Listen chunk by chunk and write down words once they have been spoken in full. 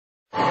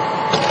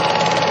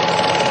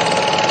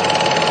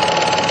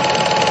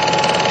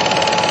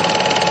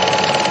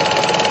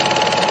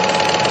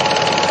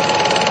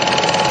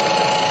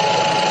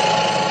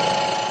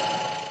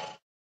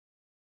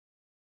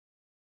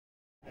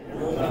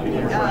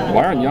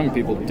Why aren't young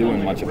people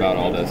doing much about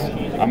all this?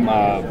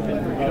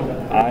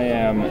 I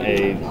am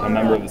a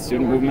member of the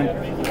student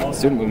movement. The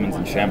student movement's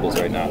in shambles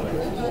right now.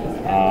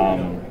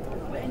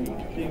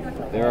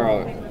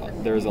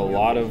 There's a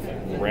lot of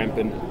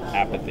rampant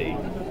apathy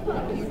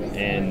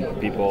in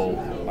people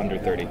under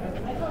 30.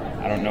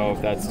 I don't know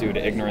if that's due to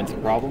ignorance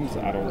of problems.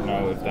 I don't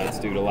know if that's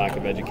due to lack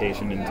of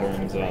education in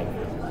terms of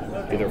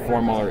either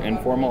formal or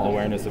informal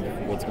awareness of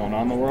what's going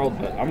on in the world,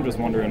 but I'm just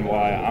wondering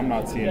why I'm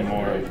not seeing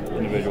more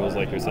individuals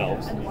like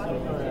yourselves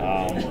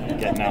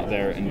getting out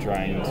there and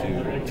trying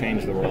to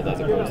change the world as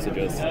opposed to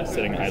just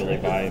sitting idly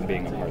by and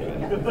being a part of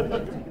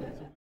it.